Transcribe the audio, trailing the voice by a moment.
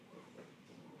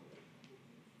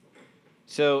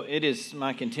So it is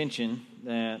my contention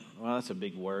that, well, that's a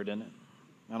big word, isn't it?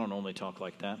 I don't normally talk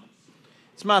like that.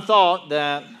 It's my thought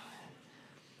that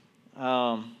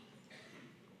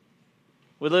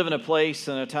we live in a place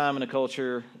and a time and a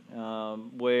culture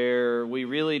where we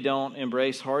really don't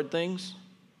embrace hard things.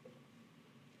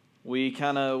 We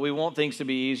want things to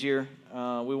be easier.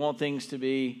 We want things to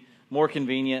be more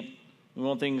convenient. We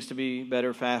want things to be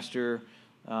better, faster.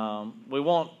 We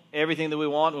want everything that we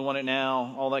want it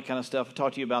now, all that kind of stuff. I've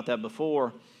talked to you about that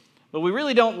before. But we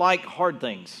really don't like hard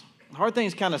things. Hard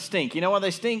things kind of stink. You know why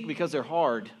they stink? Because they're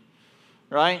hard,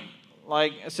 right? I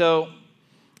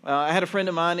had a friend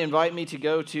of mine invite me to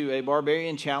go to a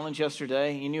barbarian challenge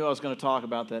yesterday. He knew I was going to talk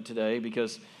about that today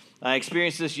because I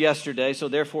experienced this yesterday. So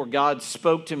therefore, God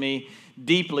spoke to me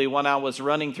deeply when I was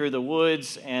running through the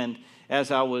woods and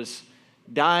as I was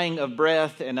dying of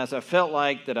breath, and as I felt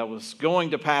like that I was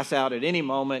going to pass out at any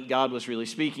moment, God was really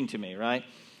speaking to me, right?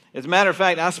 As a matter of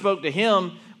fact, I spoke to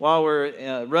him while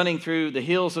we're running through the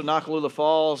hills of Nakalula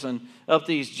Falls and up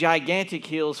these gigantic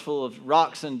hills full of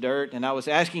rocks and dirt, and I was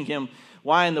asking him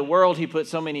why in the world he put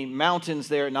so many mountains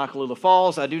there at Nakalula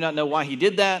Falls. I do not know why he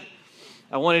did that.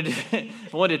 I wanted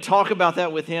to talk about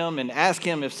that with him and ask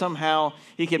him if somehow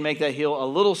he could make that hill a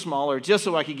little smaller just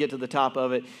so I could get to the top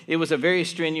of it. It was a very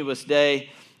strenuous day.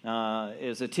 It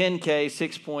was a 10K,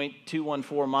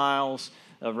 6.214 miles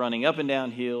of running up and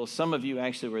down hills. Some of you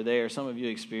actually were there. Some of you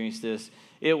experienced this.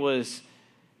 It was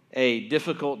a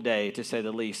difficult day, to say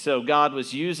the least. So God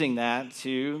was using that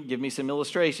to give me some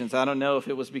illustrations. I don't know if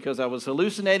it was because I was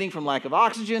hallucinating from lack of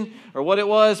oxygen or what it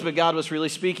was, but God was really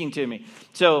speaking to me.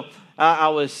 So I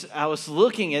was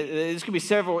looking at, this could be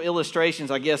several illustrations,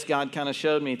 I guess God kind of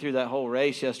showed me through that whole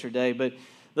race yesterday. But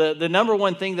the number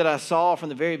one thing that I saw from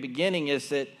the very beginning is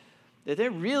that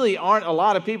there really aren't a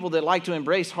lot of people that like to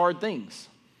embrace hard things.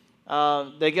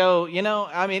 They go, and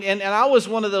I was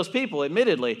one of those people,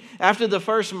 admittedly. After the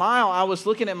first mile, I was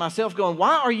looking at myself going,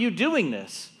 why are you doing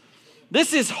this?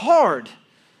 This is hard.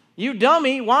 You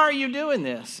dummy, why are you doing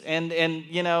this? And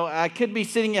I could be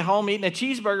sitting at home eating a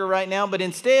cheeseburger right now, but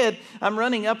instead, I'm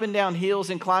running up and down hills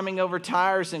and climbing over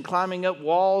tires and climbing up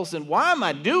walls. And why am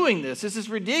I doing this? This is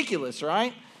ridiculous,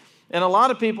 right? And a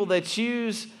lot of people that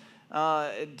choose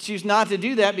not to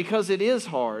do that because it is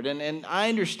hard. And I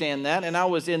understand that, and I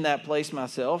was in that place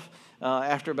myself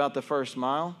after about the first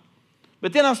mile.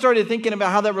 But then I started thinking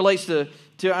about how that relates to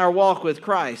our walk with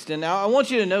Christ. And now I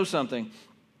want you to know something.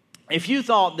 If you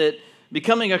thought that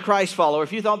becoming a Christ follower,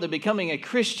 if you thought that becoming a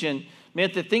Christian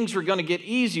meant that things were going to get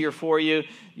easier for you,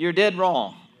 you're dead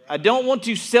wrong. I don't want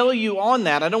to sell you on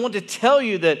that. I don't want to tell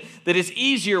you that it's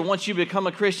easier once you become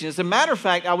a Christian. As a matter of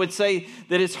fact, I would say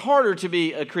that it's harder to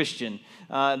be a Christian.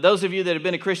 Those of you that have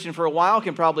been a Christian for a while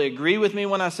can probably agree with me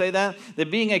when I say that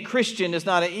being a Christian is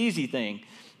not an easy thing.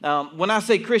 When I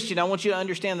say Christian, I want you to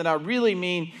understand that I really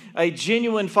mean a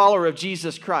genuine follower of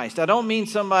Jesus Christ. I don't mean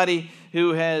somebody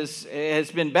who has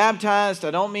been baptized.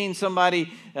 I don't mean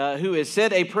somebody who has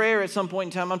said a prayer at some point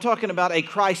in time. I'm talking about a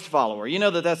Christ follower. You know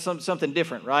that's something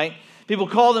different, right? People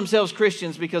call themselves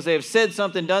Christians because they have said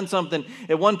something, done something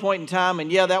at one point in time,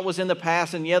 and yeah, that was in the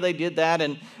past, and yeah, they did that,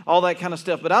 and all that kind of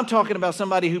stuff. But I'm talking about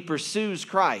somebody who pursues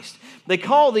Christ.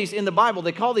 In the Bible,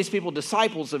 they call these people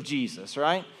disciples of Jesus,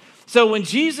 right? So when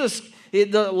Jesus,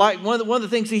 one of the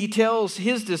things that he tells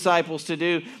his disciples to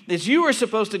do is you are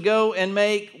supposed to go and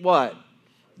make what?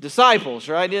 Disciples,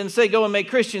 right? He didn't say go and make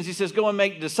Christians. He says go and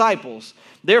make disciples.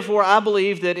 Therefore, I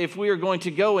believe that if we are going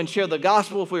to go and share the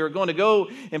gospel, if we are going to go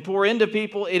and pour into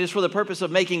people, it is for the purpose of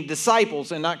making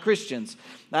disciples and not Christians.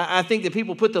 I think that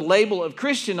people put the label of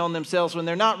Christian on themselves when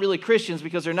they're not really Christians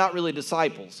because they're not really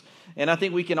disciples. And I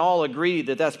think we can all agree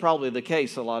that that's probably the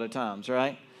case a lot of times,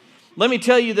 right? Let me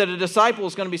tell you that a disciple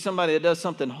is going to be somebody that does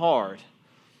something hard.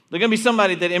 They're going to be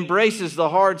somebody that embraces the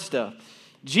hard stuff.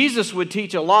 Jesus would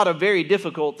teach a lot of very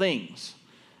difficult things.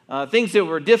 Things that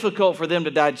were difficult for them to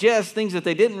digest, things that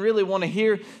they didn't really want to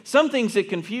hear, some things that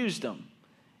confused them.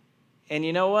 And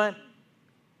you know what?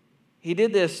 He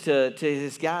did this to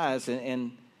his guys,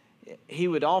 and he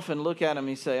would often look at them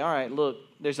and say, all right, look,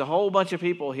 there's a whole bunch of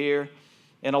people here,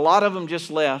 and a lot of them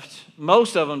just left.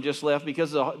 Most of them just left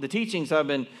because the teachings I've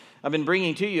been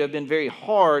bringing to you have been very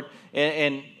hard.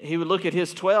 And he would look at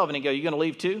his 12 and he'd go, you going to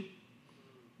leave too?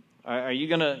 Are you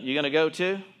gonna go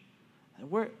too?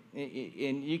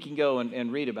 And you can go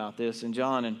and read about this in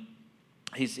John, and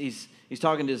he's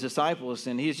talking to his disciples,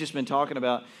 and he's just been talking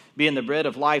about being the bread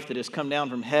of life that has come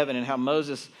down from heaven, and how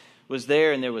Moses was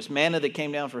there, and there was manna that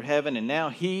came down from heaven, and now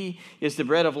he is the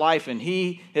bread of life, and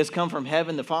he has come from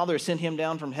heaven. The Father has sent him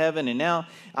down from heaven, and now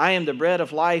I am the bread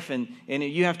of life, and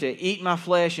you have to eat my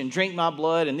flesh and drink my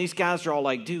blood. And these guys are all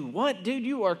like, dude, what? Dude,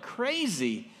 you are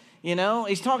crazy. You know,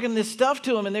 he's talking this stuff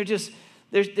to them, and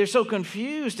they're so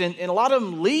confused, and a lot of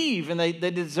them leave, and they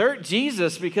desert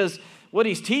Jesus because what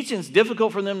he's teaching is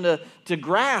difficult for them to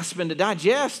grasp and to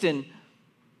digest. And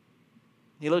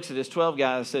he looks at his 12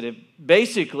 guys that have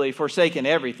basically forsaken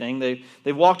everything.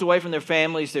 They've walked away from their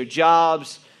families, their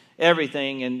jobs,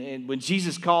 everything. And when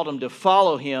Jesus called them to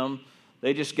follow him,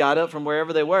 they just got up from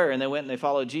wherever they were and they went and they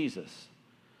followed Jesus.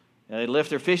 And they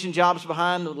left their fishing jobs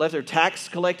behind, left their tax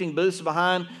collecting booths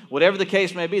behind, whatever the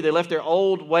case may be. They left their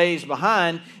old ways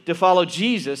behind to follow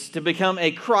Jesus, to become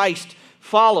a Christ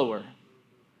follower.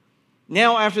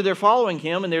 Now, after they're following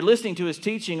him and they're listening to his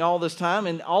teaching all this time,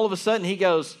 and all of a sudden he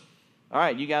goes, all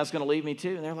right, you guys going to leave me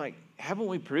too? And they're like, haven't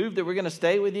we proved that we're going to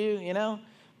stay with you, you know?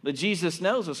 But Jesus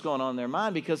knows what's going on in their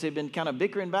mind because they've been kind of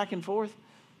bickering back and forth.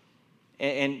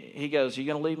 And he goes, you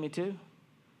going to leave me too?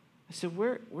 I said,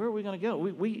 where are we going to go?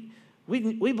 We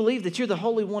believe that you're the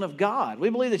Holy One of God. We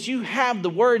believe that you have the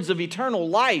words of eternal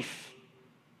life.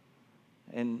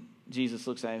 And Jesus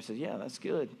looks at him and says, yeah, that's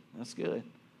good. That's good.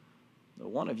 But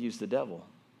one of you's the devil.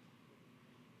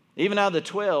 Even out of the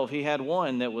 12, he had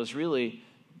one that was really...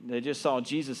 They just saw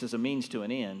Jesus as a means to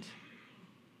an end.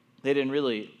 They didn't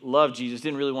really love Jesus,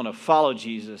 didn't really want to follow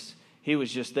Jesus. He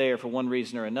was just there for one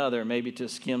reason or another, maybe to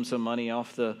skim some money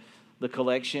off the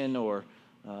collection, or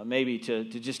maybe to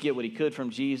just get what he could from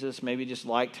Jesus, maybe just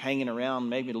liked hanging around,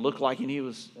 maybe to look like he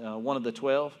was one of the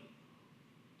 12.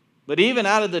 But even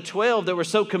out of the 12 that were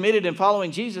so committed in following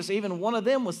Jesus, even one of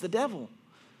them was the devil.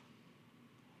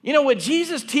 You know, what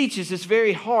Jesus teaches is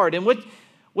very hard, and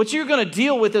what you're going to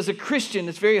deal with as a Christian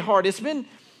is very hard. It's been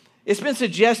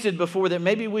suggested before that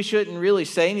maybe we shouldn't really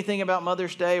say anything about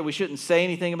Mother's Day, or we shouldn't say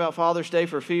anything about Father's Day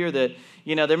for fear that,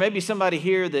 you know, there may be somebody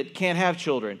here that can't have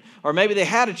children. Or maybe they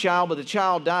had a child, but the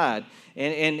child died,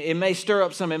 and it may stir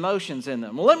up some emotions in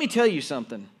them. Well, let me tell you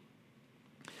something.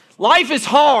 Life is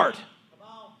hard.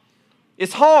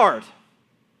 It's hard.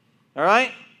 All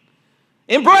right?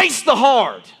 Embrace the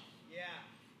hard. Yeah.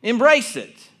 Embrace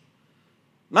it.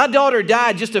 My daughter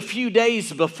died just a few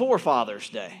days before Father's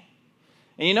Day.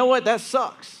 And you know what? That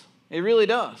sucks. It really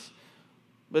does.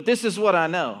 But this is what I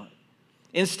know.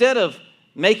 Instead of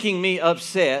making me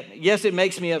upset, yes, it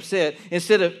makes me upset.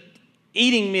 Instead of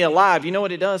eating me alive, you know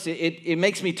what it does? It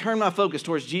makes me turn my focus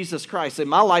towards Jesus Christ. That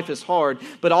my life is hard,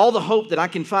 but all the hope that I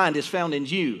can find is found in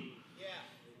you. Yeah.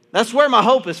 That's where my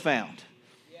hope is found.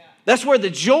 Yeah. That's where the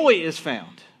joy is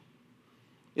found.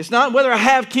 It's not whether I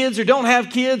have kids or don't have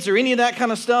kids or any of that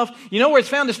kind of stuff. You know where it's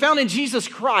found? It's found in Jesus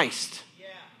Christ. Yeah.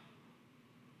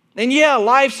 And yeah,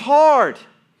 life's hard.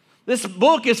 This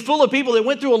book is full of people that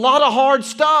went through a lot of hard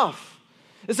stuff.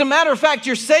 As a matter of fact,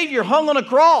 your Savior hung on a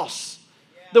cross.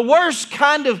 Yeah. The worst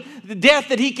kind of death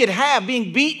that he could have,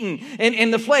 being beaten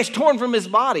and the flesh torn from his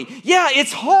body. Yeah,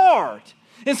 it's hard.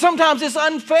 And sometimes it's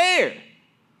unfair.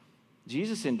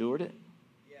 Jesus endured it.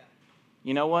 Yeah.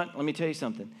 You know what? Let me tell you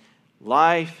something.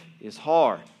 Life is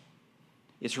hard.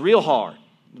 It's real hard,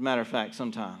 as a matter of fact,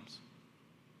 sometimes.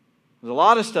 There's a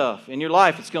lot of stuff in your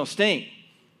life that's going to stink.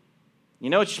 You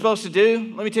know what you're supposed to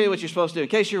do? Let me tell you what you're supposed to do. In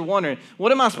case you're wondering,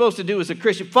 what am I supposed to do as a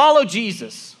Christian? Follow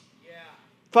Jesus. Yeah.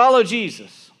 Follow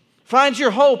Jesus. Find your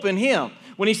hope in him.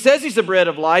 When he says he's the bread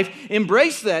of life,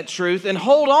 embrace that truth and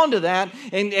hold on to that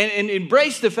and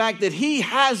embrace the fact that he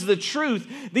has the truth.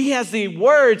 He has the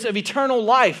words of eternal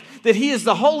life, that he is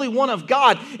the Holy One of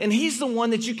God, and he's the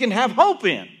one that you can have hope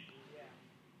in.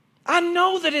 I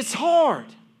know that it's hard.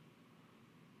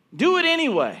 Do it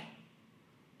anyway.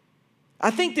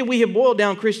 I think that we have boiled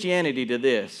down Christianity to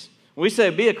this. When we say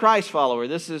be a Christ follower,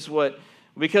 this is what,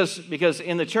 because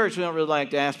in the church we don't really like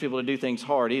to ask people to do things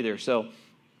hard either. So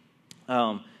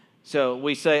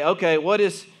we say, okay, what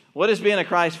is being a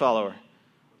Christ follower?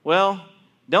 Well,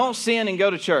 don't sin and go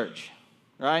to church,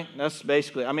 right? That's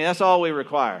basically, I mean, that's all we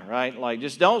require, right? Like,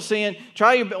 just don't sin.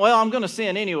 I'm going to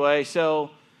sin anyway,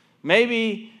 so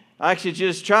maybe I should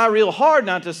just try real hard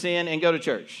not to sin and go to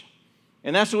church.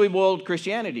 And that's what we boiled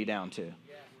Christianity down to.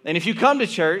 Yeah. And if you come to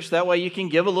church, that way you can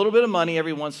give a little bit of money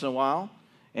every once in a while,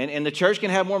 and the church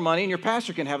can have more money, and your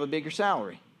pastor can have a bigger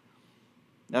salary.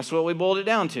 That's what we boiled it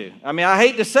down to. I mean, I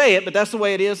hate to say it, but that's the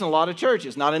way it is in a lot of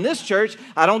churches. Not in this church.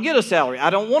 I don't get a salary. I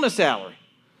don't want a salary.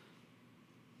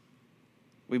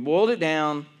 We boiled it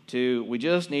down to we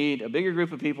just need a bigger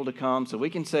group of people to come so we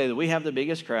can say that we have the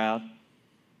biggest crowd,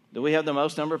 that we have the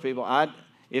most number of people.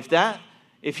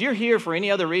 If you're here for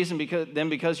any other reason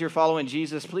because you're following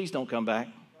Jesus, please don't come back.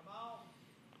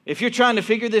 If you're trying to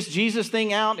figure this Jesus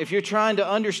thing out, if you're trying to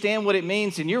understand what it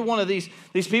means, and you're one of these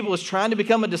people that's trying to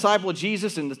become a disciple of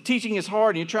Jesus and the teaching is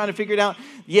hard and you're trying to figure it out,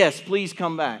 yes, please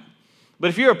come back.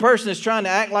 But if you're a person that's trying to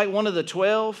act like one of the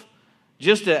 12,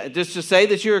 just to say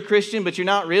that you're a Christian but you're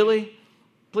not really,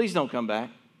 please don't come back.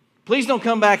 Please don't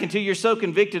come back until you're so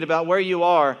convicted about where you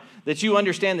are that you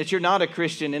understand that you're not a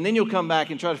Christian, and then you'll come back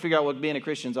and try to figure out what being a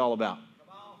Christian is all about.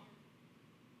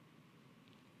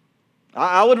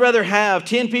 I would rather have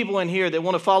 10 people in here that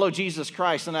want to follow Jesus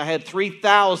Christ than I had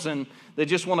 3,000 that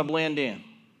just want to blend in.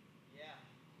 Yeah.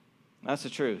 That's the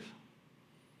truth.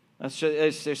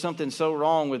 There's something so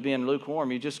wrong with being lukewarm.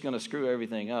 You're just going to screw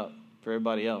everything up for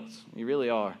everybody else. You really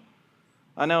are.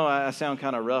 I know I sound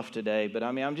kind of rough today, but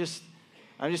I mean, I'm just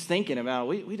thinking about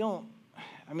we don't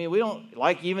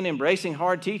like even embracing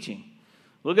hard teaching.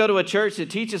 We'll go to a church that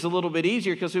teaches a little bit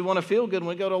easier because we want to feel good when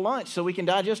we go to lunch so we can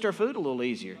digest our food a little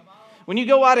easier. When you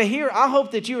go out of here, I hope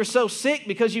that you are so sick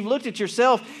because you've looked at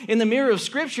yourself in the mirror of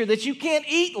Scripture that you can't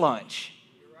eat lunch.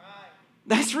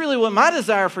 That's really what my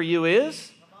desire for you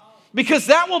is, because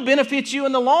that will benefit you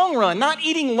in the long run, not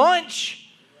eating lunch.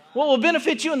 What will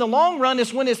benefit you in the long run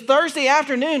is when it's Thursday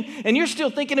afternoon and you're still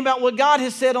thinking about what God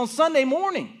has said on Sunday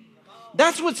morning.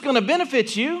 That's what's going to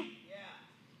benefit you.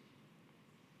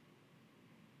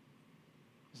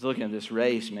 Looking at this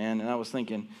race, man, and I was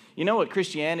thinking, you know what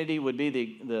Christianity would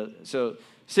be so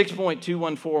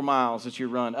 6.214 miles that you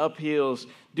run, up hills,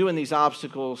 doing these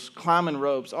obstacles, climbing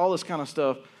ropes, all this kind of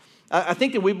stuff. I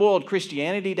think that we boiled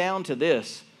Christianity down to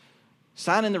this: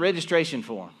 signing the registration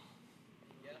form.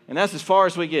 And that's as far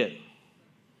as we get.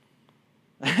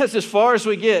 That's as far as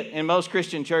we get in most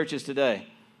Christian churches today.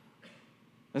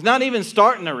 It's not even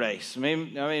starting a race. I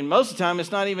mean, most of the time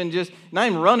it's not even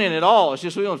running at all. It's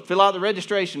just we want to fill out the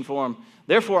registration form.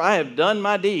 Therefore, I have done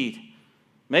my deed.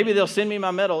 Maybe they'll send me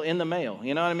my medal in the mail.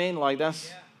 You know what I mean? Like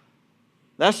that's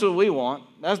what we want.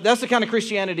 That's the kind of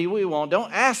Christianity we want.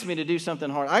 Don't ask me to do something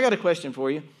hard. I got a question for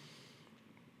you.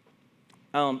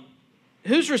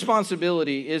 Whose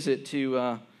responsibility is it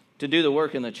to do the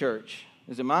work in the church?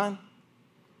 Is it mine?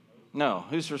 No.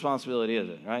 Whose responsibility is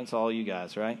it? Right? It's all you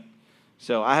guys, right?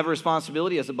 So I have a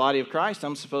responsibility as the body of Christ.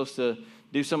 I'm supposed to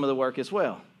do some of the work as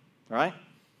well, right?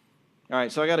 All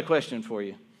right, so I got a question for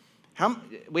you.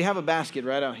 We have a basket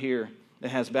right out here that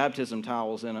has baptism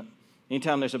towels in it.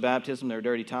 Anytime there's a baptism, there are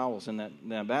dirty towels in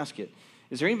that basket.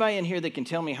 Is there anybody in here that can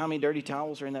tell me how many dirty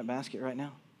towels are in that basket right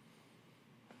now?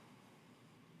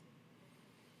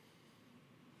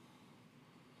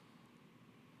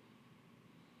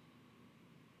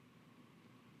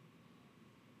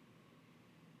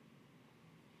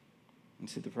 You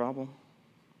see the problem?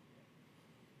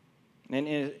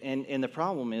 And the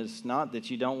problem is not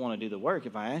that you don't want to do the work.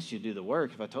 If I asked you to do the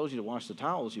work, if I told you to wash the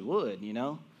towels, you would, you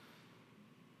know.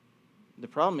 The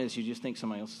problem is you just think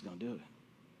somebody else is going to do it.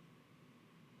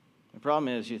 The problem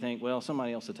is you think, well,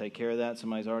 somebody else will take care of that.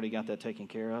 Somebody's already got that taken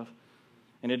care of.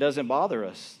 And it doesn't bother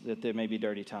us that there may be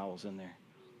dirty towels in there.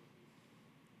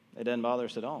 It doesn't bother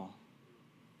us at all.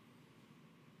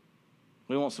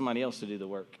 We want somebody else to do the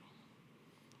work.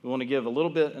 We want to give a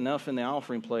little bit, enough in the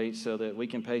offering plate so that we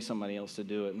can pay somebody else to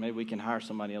do it. Maybe we can hire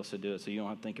somebody else to do it so you don't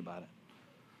have to think about it.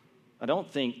 I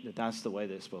don't think that that's the way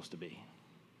that it's supposed to be.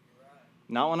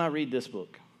 Not when I read this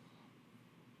book.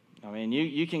 I mean,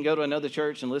 you can go to another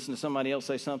church and listen to somebody else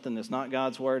say something that's not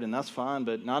God's word, and that's fine,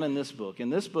 but not in this book.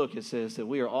 In this book, it says that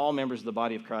we are all members of the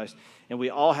body of Christ, and we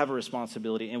all have a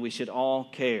responsibility, and we should all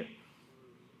care.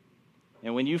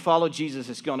 And when you follow Jesus,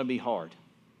 it's going to be hard.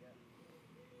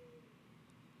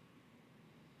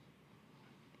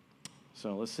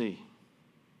 So let's see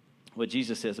what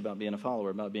Jesus says about being a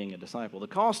follower, about being a disciple. The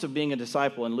cost of being a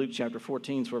disciple in Luke chapter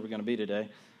 14 is where we're going to be today.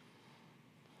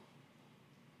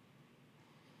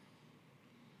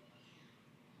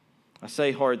 I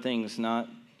say hard things not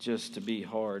just to be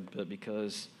hard, but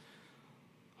because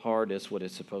hard is what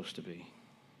it's supposed to be.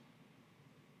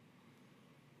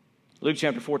 Luke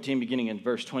chapter 14, beginning in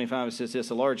verse 25, it says this: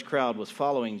 a large crowd was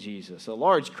following Jesus. A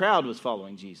large crowd was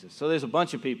following Jesus. So there's a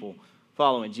bunch of people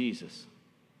following Jesus.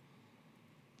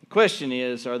 The question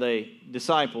is, are they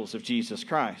disciples of Jesus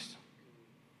Christ?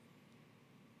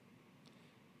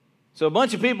 So a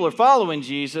bunch of people are following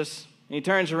Jesus, and he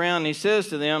turns around and he says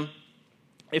to them,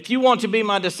 if you want to be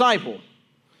my disciple,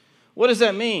 what does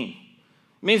that mean?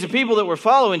 It means the people that were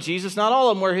following Jesus, not all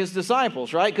of them were his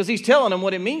disciples, right? Because he's telling them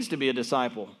what it means to be a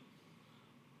disciple.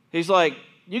 He's like,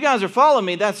 you guys are following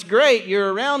me, that's great,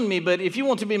 you're around me, but if you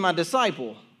want to be my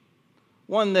disciple,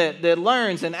 one that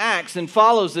learns and acts and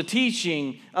follows the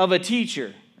teaching of a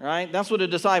teacher, right? That's what a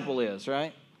disciple is,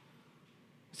 right?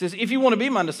 It says, if you want to be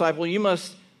my disciple, you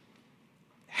must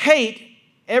hate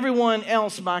everyone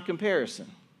else by comparison.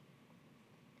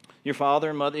 Your father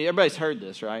and mother, everybody's heard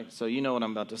this, right? So you know what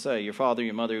I'm about to say. Your father,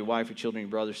 your mother, your wife, your children, your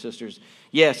brothers, sisters.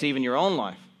 Yes, even your own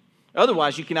life.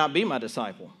 Otherwise, you cannot be my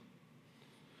disciple.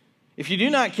 If you do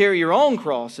not carry your own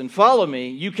cross and follow me,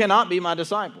 you cannot be my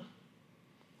disciple.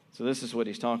 So this is what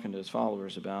he's talking to his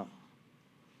followers about.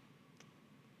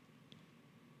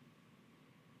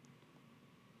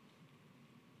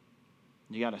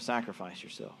 You got to sacrifice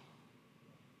yourself.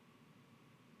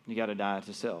 You got to die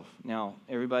to self. Now,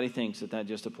 everybody thinks that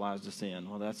just applies to sin.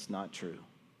 Well, that's not true.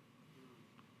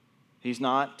 He's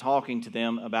not talking to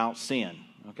them about sin,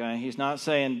 okay? He's not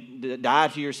saying die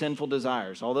to your sinful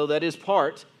desires, although that is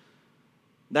part.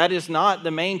 That is not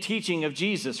the main teaching of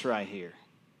Jesus right here.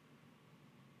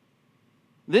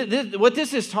 What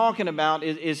this is talking about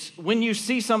is when you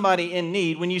see somebody in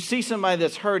need, when you see somebody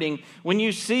that's hurting, when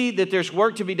you see that there's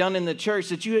work to be done in the church,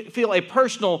 that you feel a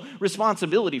personal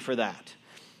responsibility for that.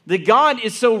 That God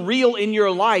is so real in your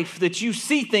life that you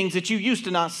see things that you used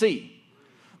to not see.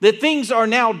 That things are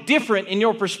now different in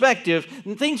your perspective,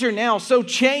 and things are now so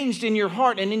changed in your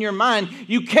heart and in your mind,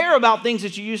 you care about things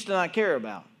that you used to not care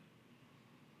about.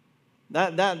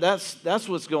 That's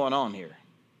what's going on here.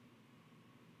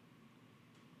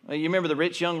 You remember the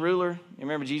rich young ruler? You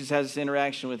remember Jesus has this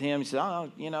interaction with him. He said, I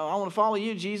want to follow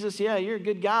you, Jesus. Yeah, you're a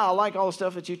good guy. I like all the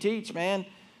stuff that you teach, man.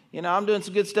 I'm doing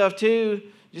some good stuff too.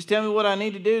 Just tell me what I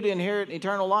need to do to inherit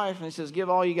eternal life. And he says, give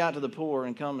all you got to the poor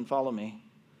and come and follow me.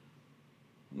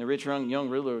 And the rich young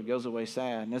ruler goes away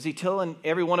sad. And is he telling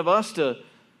every one of us to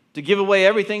give away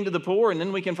everything to the poor and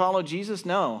then we can follow Jesus?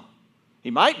 No.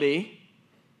 He might be.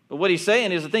 But what he's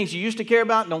saying is the things you used to care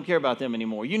about, don't care about them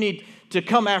anymore. You need to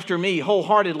come after me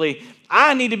wholeheartedly.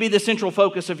 I need to be the central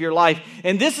focus of your life.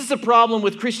 And this is the problem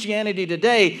with Christianity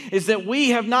today, is that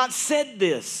we have not said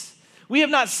this. We have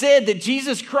not said that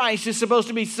Jesus Christ is supposed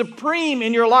to be supreme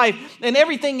in your life and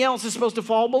everything else is supposed to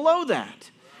fall below that.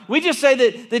 We just say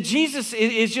that Jesus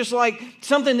is just like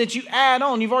something that you add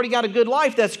on. You've already got a good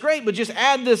life. That's great, but just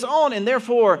add this on and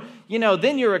therefore,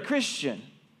 then you're a Christian.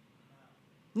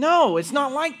 No, it's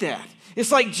not like that.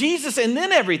 It's like Jesus and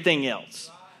then everything else.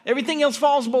 Everything else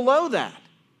falls below that.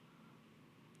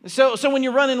 So when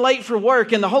you're running late for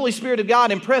work and the Holy Spirit of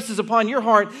God impresses upon your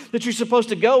heart that you're supposed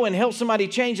to go and help somebody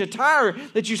change a tire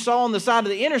that you saw on the side of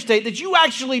the interstate, that you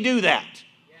actually do that.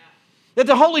 Yeah. That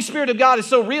the Holy Spirit of God is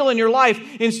so real in your life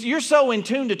and you're so in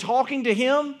tune to talking to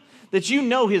Him that you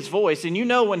know His voice and you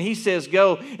know when He says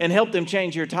go and help them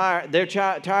change their tire,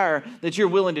 that you're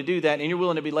willing to do that and you're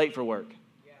willing to be late for work.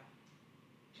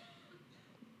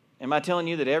 Am I telling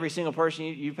you that every single person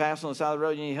you pass on the side of the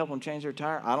road, you need to help them change their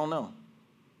tire? I don't know.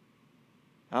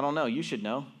 You should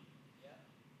know.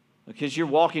 Because you're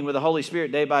walking with the Holy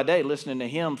Spirit day by day, listening to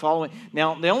Him, following.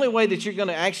 Now, the only way that you're going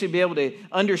to actually be able to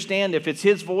understand if it's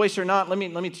His voice or not, let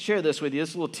me share this with you,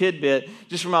 this little tidbit,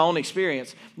 just from my own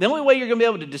experience. The only way you're going to be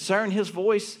able to discern His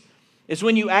voice is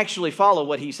when you actually follow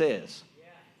what He says.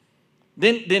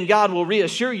 Then God will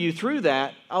reassure you through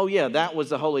that, oh yeah, that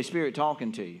was the Holy Spirit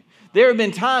talking to you. There have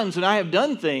been times when I have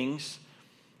done things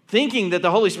thinking that the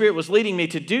Holy Spirit was leading me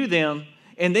to do them,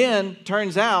 and then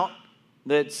turns out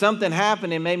that something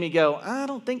happened and made me go, I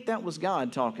don't think that was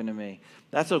God talking to me.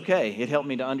 That's okay. It helped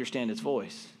me to understand His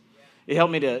voice. It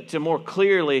helped me to more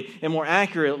clearly and more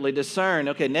accurately discern,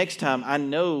 okay, next time I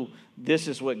know this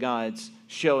is what God's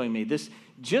showing me. This,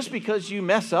 just because you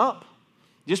mess up,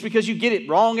 just because you get it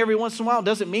wrong every once in a while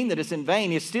doesn't mean that it's in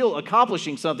vain. It's still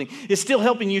accomplishing something. It's still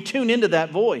helping you tune into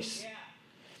that voice.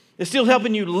 It's still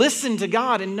helping you listen to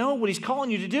God and know what He's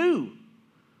calling you to do.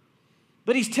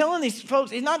 But He's telling these folks,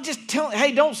 He's not just telling,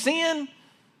 hey, don't sin.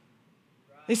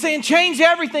 He's saying change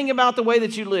everything about the way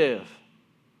that you live.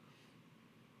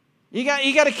 You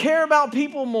got to care about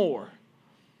people more.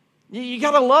 You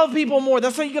got to love people more.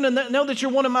 That's how you're going to know that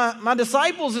you're one of my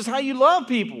disciples, is how you love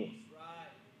people.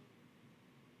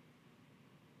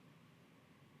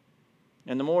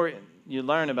 And the more you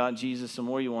learn about Jesus, the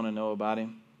more you want to know about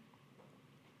Him.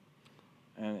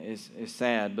 And it's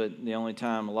sad, but the only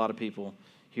time a lot of people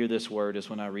hear this word is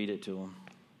when I read it to them.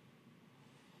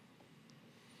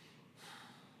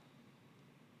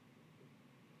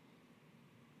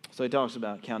 So he talks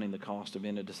about counting the cost of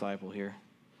being a disciple here.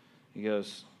 He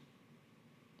goes,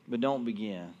 but don't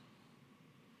begin.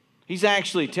 He's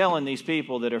actually telling these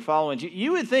people that are following.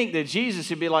 You would think that Jesus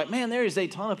would be like, man, there is a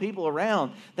ton of people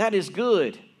around. That is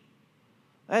good.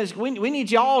 We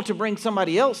need y'all to bring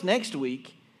somebody else next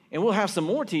week, and we'll have some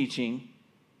more teaching.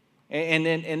 And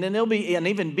then there'll be an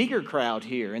even bigger crowd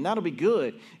here, and that'll be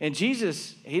good. And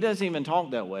Jesus, he doesn't even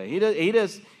talk that way.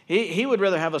 He would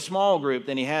rather have a small group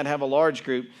than he had have a large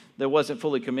group that wasn't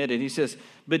fully committed. He says,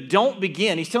 but don't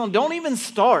begin. He's telling them, don't even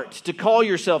start to call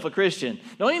yourself a Christian.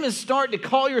 Don't even start to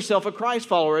call yourself a Christ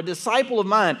follower, a disciple of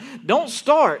mine. Don't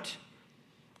start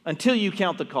until you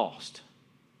count the cost.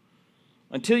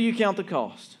 Until you count the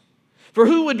cost. For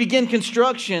who would begin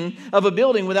construction of a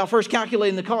building without first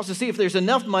calculating the cost to see if there's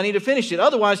enough money to finish it?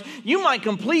 Otherwise, you might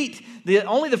complete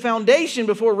only the foundation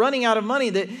before running out of money,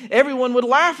 that everyone would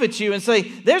laugh at you and say,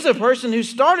 there's a person who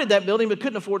started that building but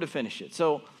couldn't afford to finish it.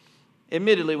 So,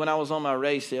 admittedly, when I was on my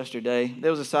race yesterday,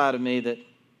 there was a side of me that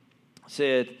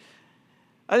said,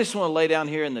 I just want to lay down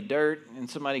here in the dirt and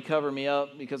somebody cover me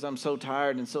up because I'm so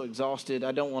tired and so exhausted.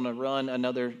 I don't want to run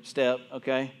another step,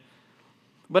 okay?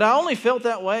 But I only felt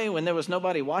that way when there was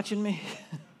nobody watching me.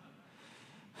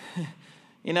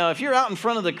 You know, if you're out in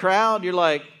front of the crowd, you're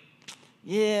like,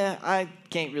 yeah, I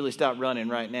can't really stop running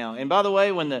right now. And by the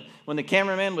way, when the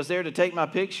cameraman was there to take my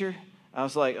picture, I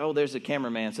was like, oh, there's the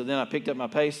cameraman. So then I picked up my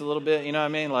pace a little bit, you know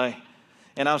what I mean?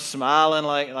 And I was smiling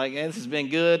like this has been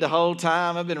good the whole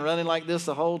time. I've been running like this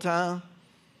the whole time.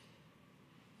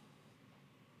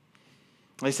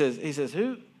 He says,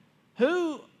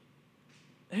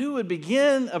 who would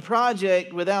begin a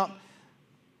project without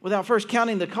first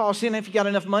counting the cost, and if you got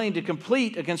enough money to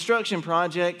complete a construction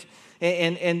project,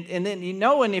 and then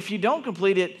and if you don't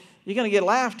complete it, you're going to get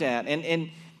laughed at.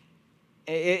 And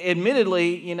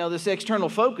admittedly, this external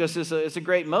focus is a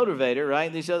great motivator,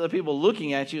 right? These other people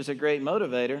looking at you is a great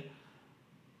motivator.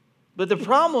 But the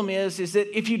problem is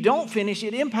that if you don't finish,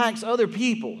 it impacts other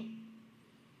people.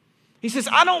 He says,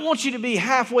 I don't want you to be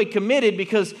halfway committed,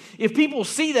 because if people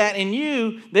see that in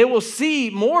you, they will see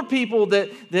more people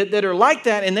that are like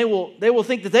that, and they will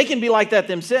think that they can be like that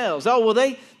themselves. Oh,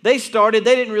 well, they started,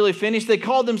 they didn't really finish, they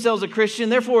called themselves a Christian,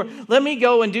 therefore let me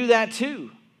go and do that too.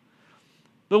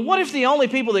 But what if the only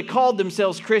people that called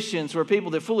themselves Christians were people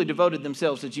that fully devoted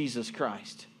themselves to Jesus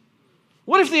Christ?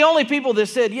 What if the only people that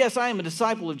said, yes, I am a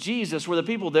disciple of Jesus, were the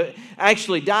people that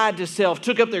actually died to self,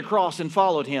 took up their cross, and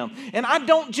followed him? And I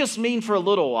don't just mean for a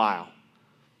little while.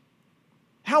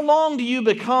 How long do you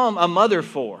become a mother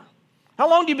for? How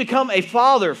long do you become a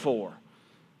father for?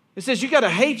 It says you got to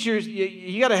hate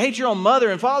your own mother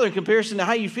and father in comparison to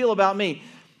how you feel about me.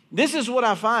 This is what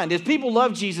I find, is people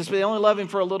love Jesus, but they only love him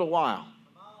for a little while.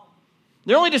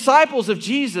 They're only disciples of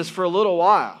Jesus for a little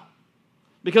while,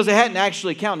 because they hadn't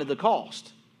actually counted the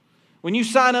cost. When you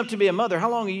sign up to be a mother,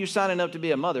 how long are you signing up to be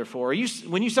a mother for?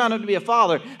 When you sign up to be a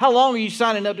father, how long are you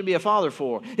signing up to be a father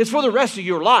for? It's for the rest of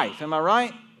your life, am I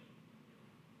right?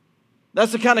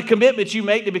 That's the kind of commitment you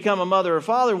make to become a mother or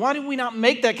father. Why do we not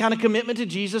make that kind of commitment to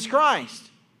Jesus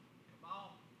Christ?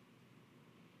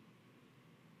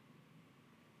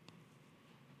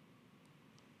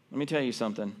 Let me tell you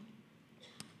something.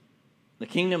 The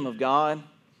kingdom of God,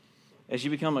 as you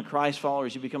become a Christ follower,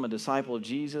 as you become a disciple of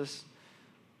Jesus,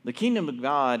 the kingdom of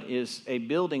God is a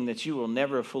building that you will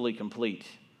never fully complete,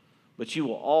 but you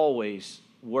will always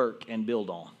work and build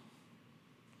on.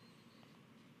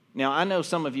 Now, I know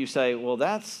some of you say, well,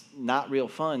 that's not real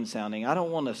fun sounding. I don't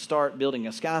want to start building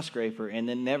a skyscraper and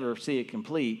then never see it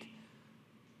complete.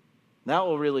 That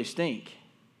will really stink.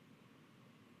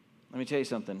 Let me tell you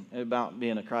something about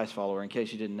being a Christ follower, in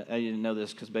case you didn't know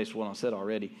this, because based on what I said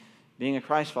already. Being a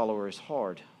Christ follower is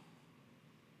hard.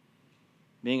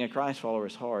 Being a Christ follower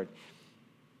is hard.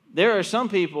 There are some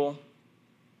people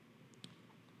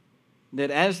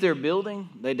that as they're building,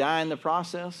 they die in the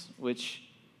process, which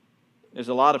there's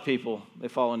a lot of people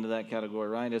that fall into that category,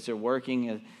 right? As they're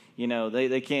working,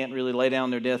 they can't really lay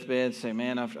down their deathbed and say,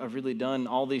 man, I've really done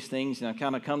all these things, and I've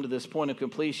kind of come to this point of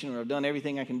completion, or I've done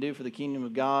everything I can do for the kingdom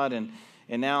of God, and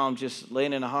now I'm just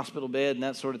laying in a hospital bed and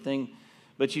that sort of thing.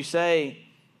 But you say,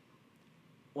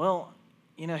 well,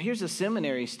 here's a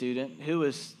seminary student who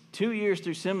was 2 years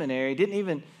through seminary,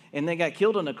 and they got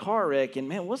killed in a car wreck, and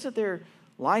man, wasn't their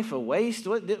life a waste?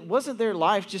 Wasn't their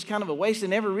life just kind of a waste? They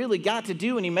never really got to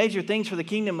do any major things for the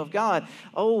kingdom of God.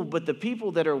 Oh, but the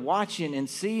people that are watching and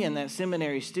seeing that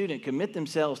seminary student commit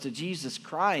themselves to Jesus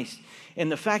Christ,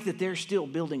 and the fact that they're still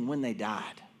building when they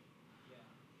died.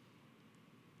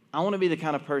 I want to be the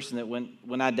kind of person that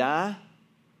when I die,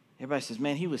 everybody says,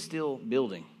 man, he was still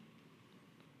building.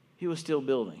 He was still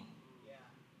building.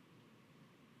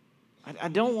 I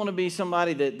don't want to be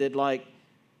somebody that like,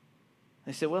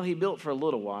 they said, well, he built for a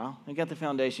little while. He got the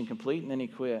foundation complete, and then he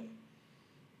quit.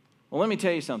 Well, let me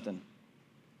tell you something.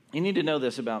 You need to know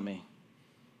this about me.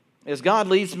 As God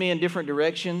leads me in different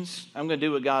directions, I'm going to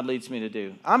do what God leads me to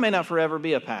do. I may not forever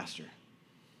be a pastor.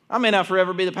 I may not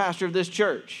forever be the pastor of this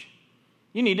church.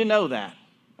 You need to know that,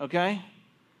 okay?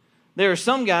 There are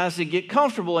some guys that get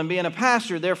comfortable in being a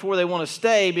pastor, therefore they want to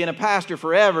stay being a pastor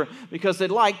forever because they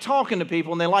like talking to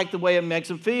people and they like the way it makes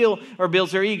them feel or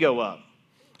builds their ego up.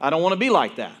 I don't want to be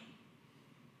like that,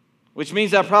 which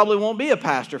means I probably won't be a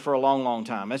pastor for a long, long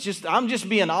time. I'm just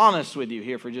being honest with you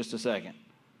here for just a second.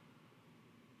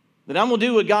 That I'm going to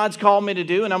do what God's called me to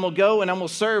do, and I'm going to go and I'm going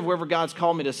to serve wherever God's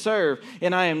called me to serve.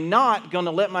 And I am not going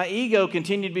to let my ego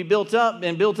continue to be built up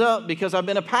because I've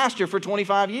been a pastor for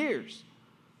 25 years.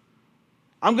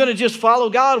 I'm going to just follow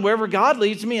God wherever God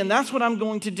leads me, and that's what I'm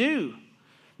going to do.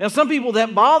 Now, some people,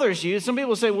 that bothers you. Some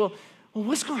people say, well,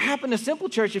 what's going to happen to Simple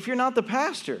Church if you're not the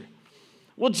pastor?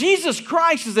 Well, Jesus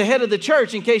Christ is the head of the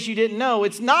church, in case you didn't know.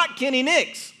 It's not Kenny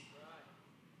Nix.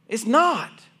 It's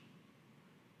not.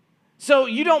 So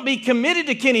you don't be committed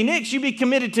to Kenny Nix. You be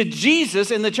committed to Jesus,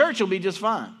 and the church will be just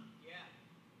fine.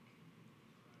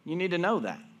 You need to know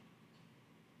that.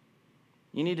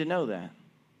 You need to know that.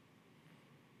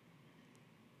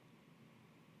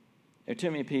 There are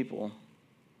too many people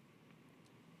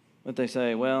that they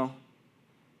say, well,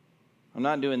 I'm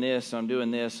not doing this, I'm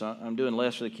doing this, I'm doing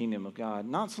less for the kingdom of God.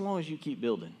 Not so long as you keep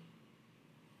building.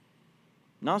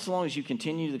 Not so long as you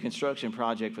continue the construction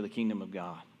project for the kingdom of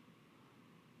God.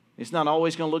 It's not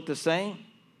always going to look the same.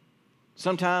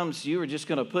 Sometimes you are just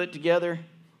going to put together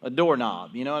a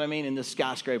doorknob, you know what I mean, in this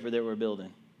skyscraper that we're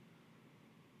building.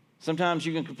 Sometimes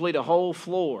you can complete a whole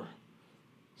floor.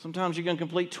 Sometimes you're going to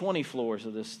complete 20 floors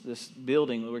of this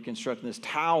building that we're constructing, this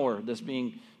tower that's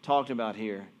being talked about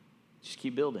here. Just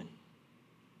keep building.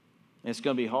 It's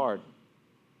going to be hard.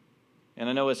 And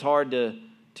I know it's hard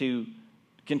to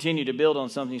continue to build on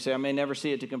something. You say, I may never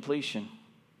see it to completion.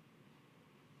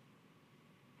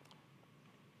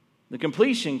 The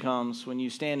completion comes when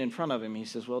you stand in front of him. He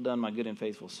says, well done, my good and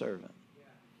faithful servant.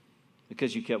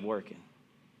 Because you kept working.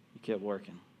 You kept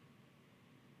working.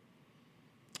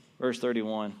 Verse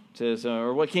 31 says,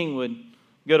 or what king would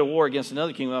go to war against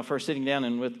another king without first sitting down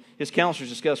and with his counselors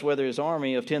discuss whether his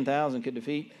army of 10,000 could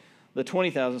defeat the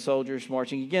 20,000 soldiers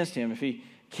marching against him? If he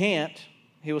can't,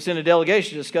 he will send a delegation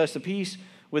to discuss the peace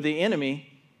with the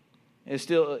enemy.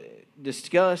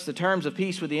 The terms of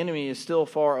peace with the enemy is still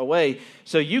far away.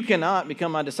 So you cannot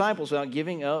become my disciples without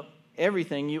giving up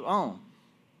everything you own.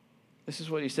 This is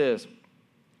what he says.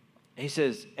 He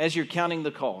says, as you're counting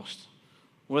the cost,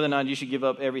 whether or not you should give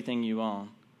up everything you own.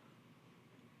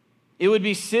 It would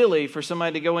be silly for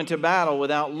somebody to go into battle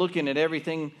without looking at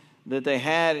everything that they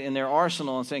had in their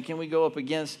arsenal and saying, can we go up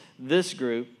against this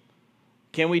group?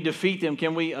 Can we defeat them?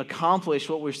 Can we accomplish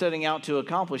what we're setting out to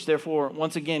accomplish? Therefore,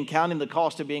 once again, counting the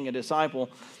cost of being a disciple.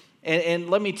 And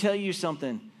let me tell you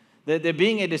something, that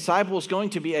being a disciple is going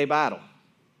to be a battle.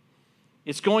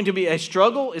 It's going to be a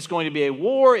struggle. It's going to be a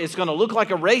war. It's going to look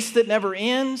like a race that never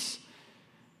ends.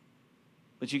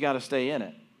 But you got to stay in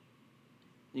it.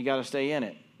 You got to stay in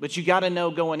it. But you got to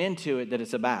know going into it that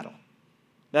it's a battle.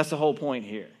 That's the whole point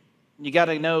here. You got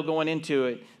to know going into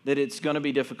it that it's going to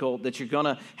be difficult, that you're going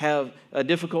to have a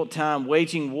difficult time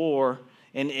waging war.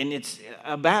 And it's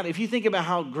about, if you think about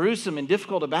how gruesome and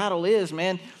difficult a battle is,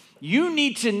 man, you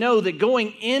need to know that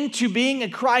going into being a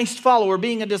Christ follower,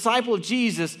 being a disciple of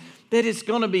Jesus, that it's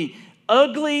going to be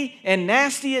ugly and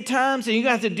nasty at times, and you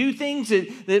have to do things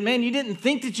that, man, you didn't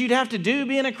think that you'd have to do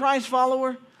being a Christ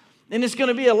follower. And it's going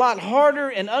to be a lot harder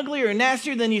and uglier and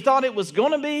nastier than you thought it was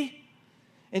going to be.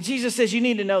 And Jesus says you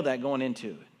need to know that going into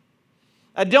it.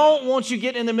 I don't want you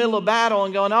getting in the middle of battle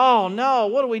and going, oh no,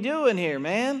 what are we doing here,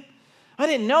 man? I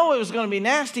didn't know it was going to be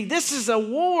nasty. This is a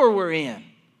war we're in.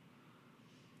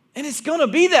 And it's going to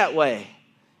be that way.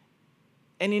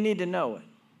 And you need to know it.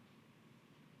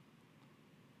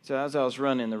 So as I was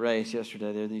running the race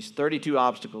yesterday, there are these 32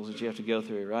 obstacles that you have to go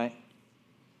through, right?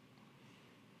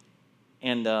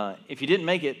 And if you didn't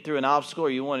make it through an obstacle or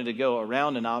you wanted to go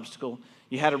around an obstacle,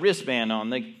 you had a wristband on.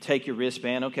 They take your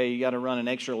wristband. Okay, you got to run an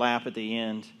extra lap at the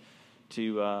end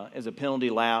as a penalty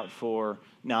lap for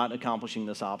not accomplishing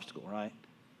this obstacle, right?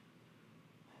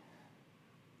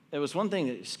 There was one thing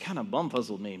that just kind of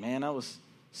bum-puzzled me, man. I was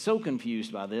so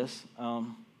confused by this.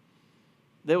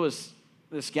 There was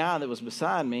this guy that was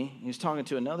beside me. He was talking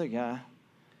to another guy,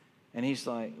 and he's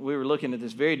like, we were looking at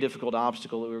this very difficult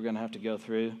obstacle that we were going to have to go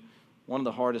through, one of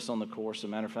the hardest on the course, as a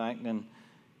matter of fact. And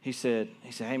he said,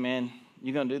 hey, man,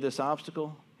 you going to do this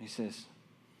obstacle? He says,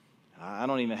 I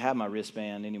don't even have my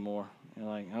wristband anymore. You're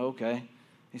like, oh, okay.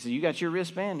 He said, you got your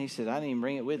wristband? He said, I didn't even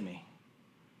bring it with me.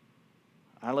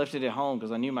 I left it at home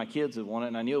because I knew my kids would want it,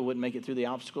 and I knew it wouldn't make it through the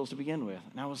obstacles to begin with.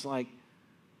 And I was like,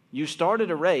 you started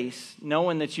a race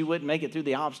knowing that you wouldn't make it through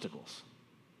the obstacles.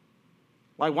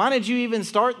 Like, why did you even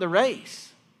start the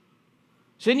race?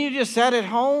 Shouldn't you just sat at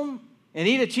home and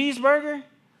eat a cheeseburger?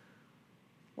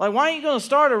 Like, why are you going to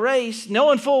start a race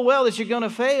knowing full well that you're going to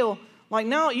fail? Like,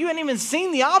 no, you haven't even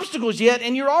seen the obstacles yet,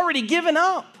 and you're already giving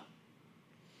up.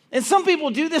 And some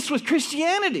people do this with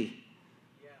Christianity.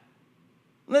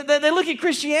 They look at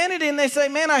Christianity and they say,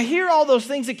 man, I hear all those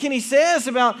things that Kenny says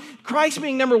about Christ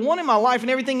being number one in my life and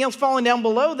everything else falling down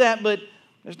below that, but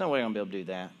there's no way I'm going to be able to do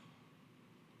that.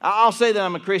 I'll say that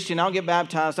I'm a Christian, I'll get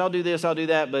baptized, I'll do this, I'll do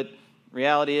that, but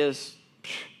reality is,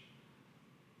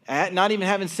 not even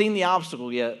having seen the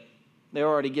obstacle yet, they're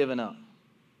already giving up.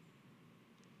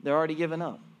 They're already giving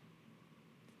up.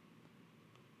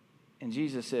 And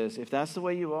Jesus says, if that's the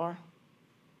way you are,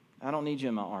 I don't need you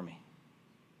in my army.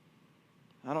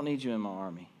 I don't need you in my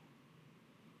army.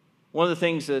 One of the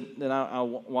things that I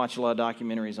watch a lot of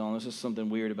documentaries on, this is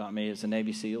something weird about me, is the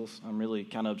Navy SEALs. I'm really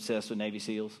kind of obsessed with Navy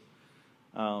SEALs.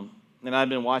 And I've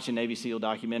been watching Navy SEAL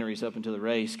documentaries up until the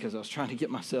race because I was trying to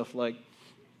get myself like,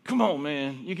 come on,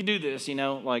 man, you can do this,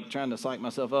 like trying to psych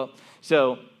myself up.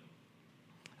 So I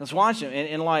was watching,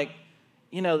 and like,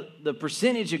 the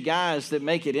percentage of guys that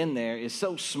make it in there is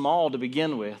so small to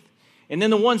begin with. And then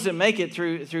the ones that make it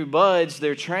through BUDS,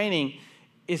 their training,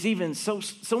 is even so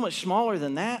much smaller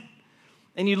than that.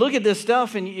 And you look at this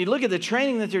stuff and you look at the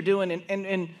training that they're doing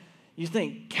and you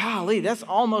think, golly, that's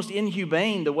almost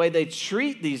inhumane the way they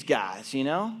treat these guys,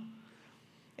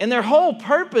 And their whole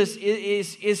purpose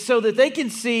is so that they can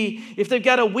see if they've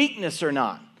got a weakness or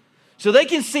not. So they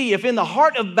can see if in the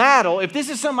heart of battle, if this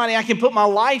is somebody I can put my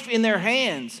life in their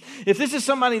hands, if this is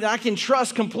somebody that I can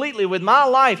trust completely with my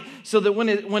life, so that when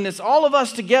it's all of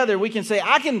us together, we can say,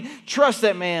 I can trust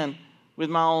that man with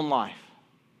my own life.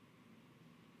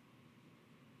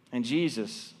 And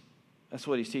Jesus, that's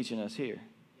what he's teaching us here.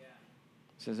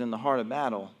 He says, in the heart of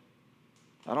battle,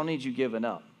 I don't need you giving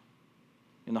up.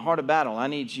 In the heart of battle, I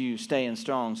need you staying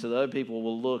strong so that other people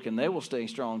will look and they will stay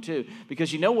strong too.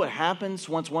 Because you know what happens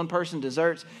once one person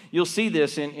deserts? You'll see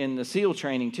this in the SEAL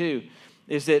training too,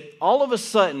 is that all of a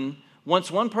sudden,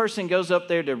 once one person goes up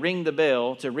there to ring the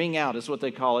bell, to ring out is what they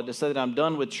call it, to say that I'm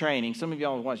done with training. Some of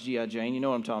y'all watch G.I. Jane, you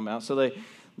know what I'm talking about. So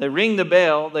they ring the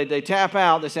bell, they tap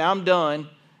out, they say, I'm done.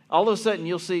 All of a sudden,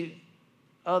 you'll see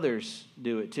others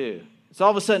do it too. It's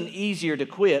all of a sudden easier to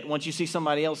quit once you see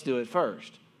somebody else do it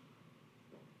first.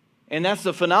 And that's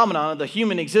the phenomenon of the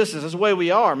human existence. That's the way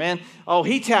we are, man. Oh,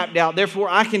 he tapped out, therefore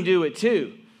I can do it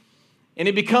too. And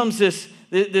it becomes this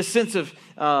sense of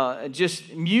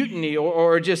just mutiny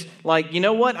or just like, you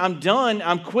know what, I'm done,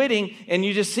 I'm quitting, and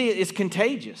you just see it's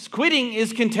contagious. Quitting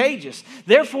is contagious.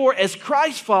 Therefore, as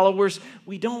Christ followers,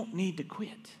 we don't need to quit.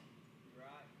 Right.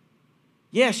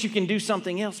 Yes, you can do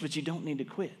something else, but you don't need to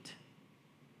quit.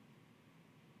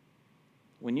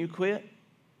 When you quit,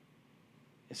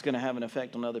 it's going to have an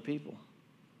effect on other people.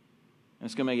 And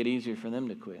it's going to make it easier for them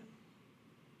to quit.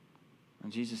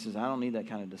 And Jesus says, I don't need that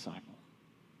kind of disciple.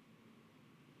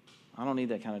 I don't need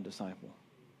that kind of disciple.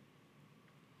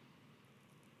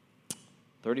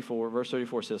 Verse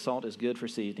 34 says, salt is good for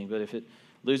seasoning, but if it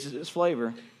loses its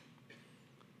flavor,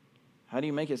 how do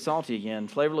you make it salty again?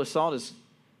 Flavorless salt is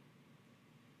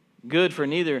good for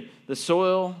neither the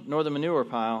soil nor the manure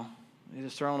pile. It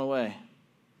is thrown away.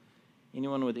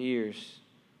 Anyone with ears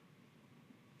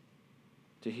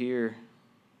to hear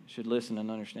should listen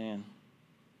and understand.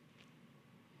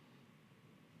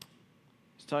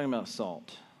 He's talking about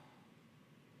salt.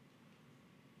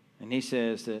 And he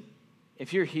says that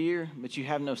if you're here but you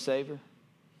have no savor,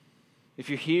 if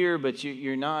you're here but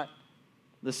you're not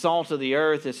the salt of the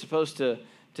earth that's supposed to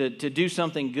do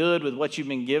something good with what you've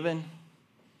been given,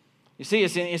 you see,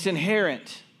 it's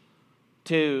inherent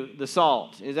to the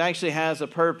salt. It actually has a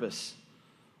purpose.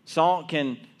 Salt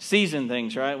can season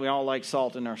things, right? We all like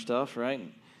salt in our stuff, right?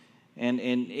 And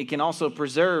it can also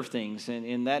preserve things. And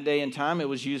in that day and time, it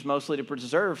was used mostly to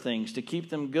preserve things, to keep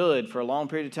them good for a long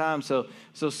period of time. So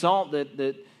salt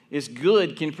that is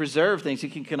good can preserve things. It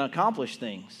can accomplish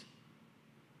things.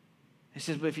 He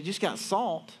says, but if you just got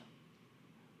salt,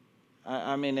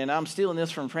 I mean, and I'm stealing this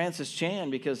from Francis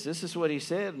Chan because this is what he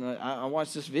said. And I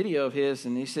watched this video of his,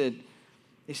 and he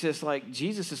says, like,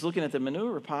 Jesus is looking at the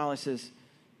manure pile and says,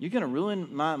 you're going to ruin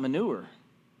my manure.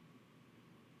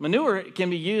 Manure can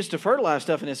be used to fertilize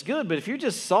stuff, and it's good, but if you're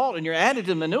just salt and you're added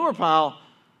to the manure pile,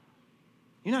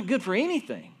 you're not good for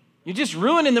anything. You're just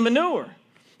ruining the manure.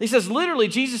 He says, literally,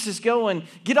 Jesus is going,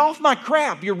 get off my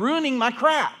crap. You're ruining my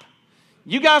crap.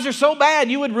 You guys are so bad,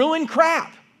 you would ruin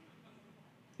crap.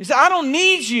 He said, I don't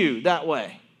need you that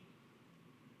way.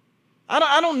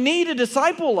 I don't need a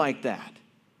disciple like that.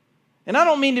 And I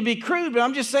don't mean to be crude, but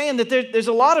I'm just saying that there's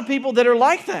a lot of people that are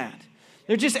like that.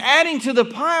 They're just adding to the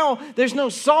pile. There's no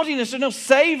saltiness, there's no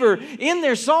savor in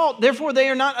their salt. Therefore, they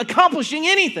are not accomplishing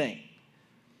anything.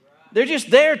 They're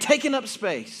just there taking up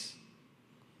space.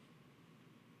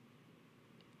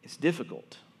 It's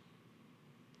difficult.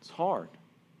 It's hard.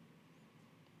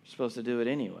 You're supposed to do it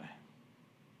anyway.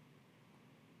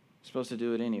 You're supposed to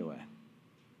do it anyway.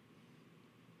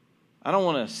 I don't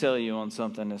want to sell you on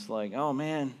something that's like, oh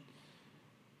man,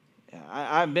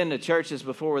 I've been to churches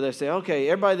before where they say, okay,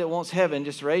 everybody that wants heaven,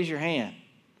 just raise your hand.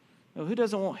 Well, who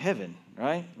doesn't want heaven,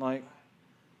 right? Like,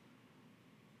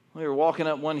 we were walking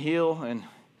up one hill and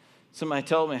somebody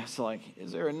told me, it's like,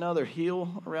 is there another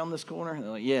hill around this corner? And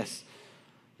they're like, yes.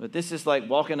 But this is like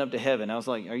walking up to heaven. I was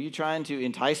like, are you trying to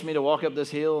entice me to walk up this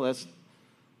hill? That's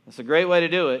a great way to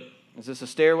do it. Is this a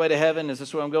stairway to heaven? Is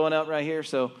this where I'm going up right here?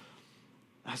 So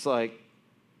I was like,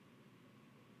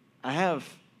 I have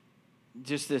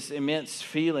just this immense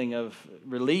feeling of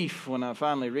relief when I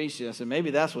finally reached it. I said, maybe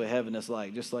that's what heaven is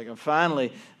like. Just like I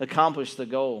finally accomplished the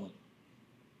goal.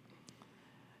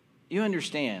 You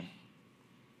understand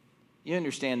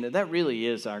that really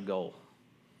is our goal.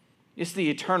 It's the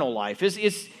eternal life.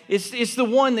 It's the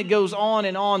one that goes on,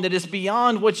 that is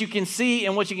beyond what you can see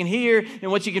and what you can hear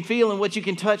and what you can feel and what you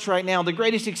can touch right now. The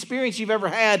greatest experience you've ever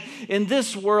had in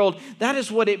this world, that is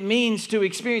what it means to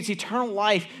experience eternal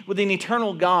life with an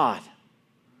eternal God.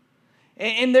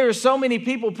 And there are so many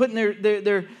people putting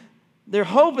their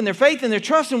hope and their faith and their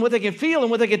trust in what they can feel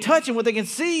and what they can touch and what they can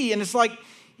see. And it's like,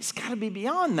 it's got to be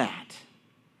beyond that.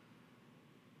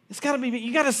 It's got to be,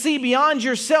 you got to see beyond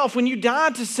yourself. When you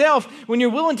die to self, when you're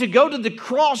willing to go to the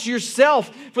cross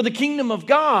yourself for the kingdom of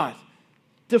God,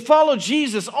 to follow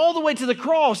Jesus all the way to the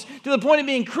cross, to the point of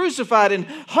being crucified and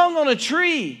hung on a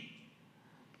tree.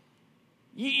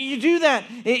 You do that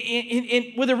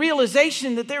with a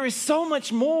realization that there is so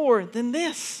much more than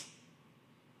this.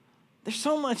 There's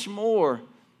so much more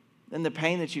than the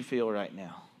pain that you feel right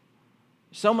now.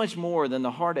 So much more than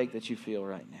the heartache that you feel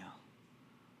right now.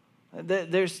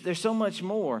 There's so much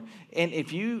more. And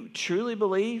if you truly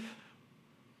believe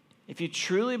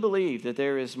that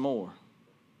there is more,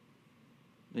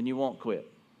 then you won't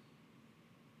quit.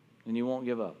 Then you won't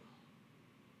give up.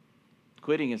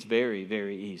 Quitting is very,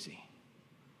 very easy.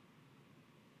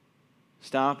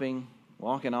 Stopping,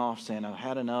 walking off, saying, I've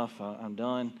had enough, I'm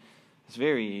done. It's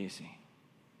very easy.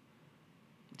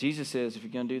 Jesus says, if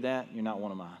you're going to do that, you're not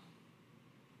one of mine.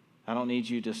 I don't need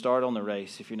you to start on the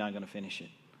race if you're not going to finish it.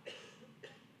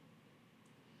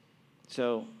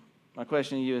 So, my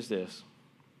question to you is this.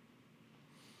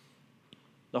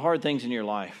 The hard things in your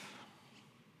life,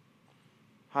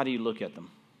 how do you look at them?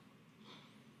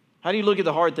 How do you look at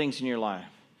the hard things in your life?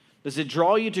 Does it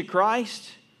draw you to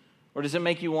Christ, or does it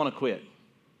make you want to quit?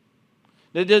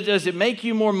 Does it make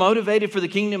you more motivated for the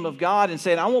kingdom of God and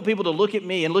saying, I want people to look at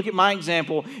me and look at my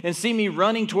example and see me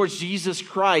running towards Jesus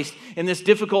Christ in this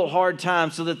difficult, hard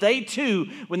time, so that they too,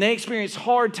 when they experience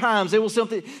hard times, they will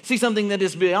see something that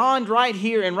is beyond right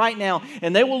here and right now,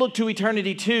 and they will look to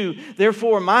eternity too.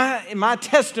 Therefore, my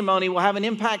testimony will have an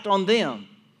impact on them.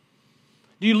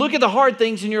 Do you look at the hard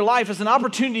things in your life as an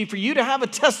opportunity for you to have a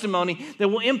testimony that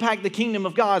will impact the kingdom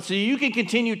of God so you can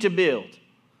continue to build?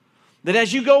 That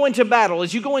as you go into battle,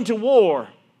 as you go into war,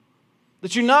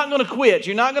 that you're not going to quit.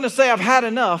 You're not going to say, I've had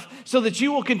enough, so that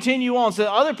you will continue on, so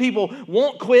that other people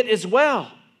won't quit as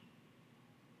well.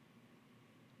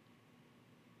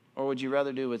 Or would you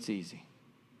rather do what's easy?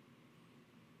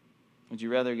 Would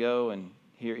you rather go and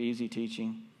hear easy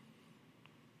teaching?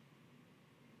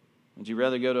 Would you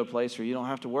rather go to a place where you don't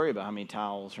have to worry about how many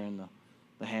towels are in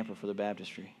the hamper for the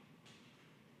baptistry?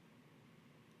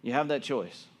 You have that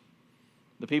choice.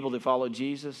 The people that followed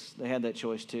Jesus, they had that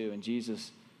choice too. And Jesus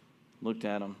looked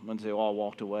at them when they all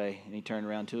walked away. And he turned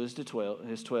around to his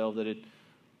 12 that had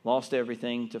lost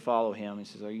everything to follow him. He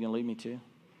says, are you going to leave me too?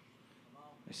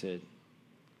 They said,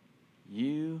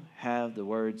 you have the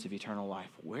words of eternal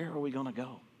life. Where are we going to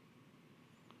go?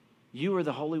 You are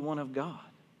the Holy One of God.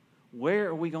 Where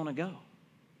are we going to go?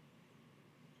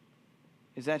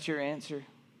 Is that your answer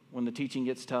when the teaching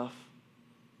gets tough?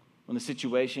 When the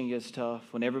situation gets tough,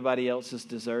 when everybody else is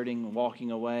deserting and walking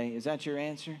away, is that your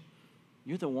answer?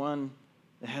 You're the one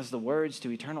that has the words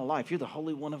to eternal life. You're the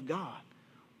Holy One of God.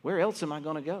 Where else am I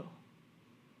going to go?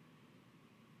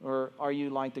 Or are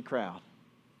you like the crowd?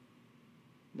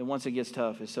 That once it gets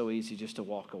tough, it's so easy just to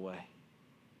walk away.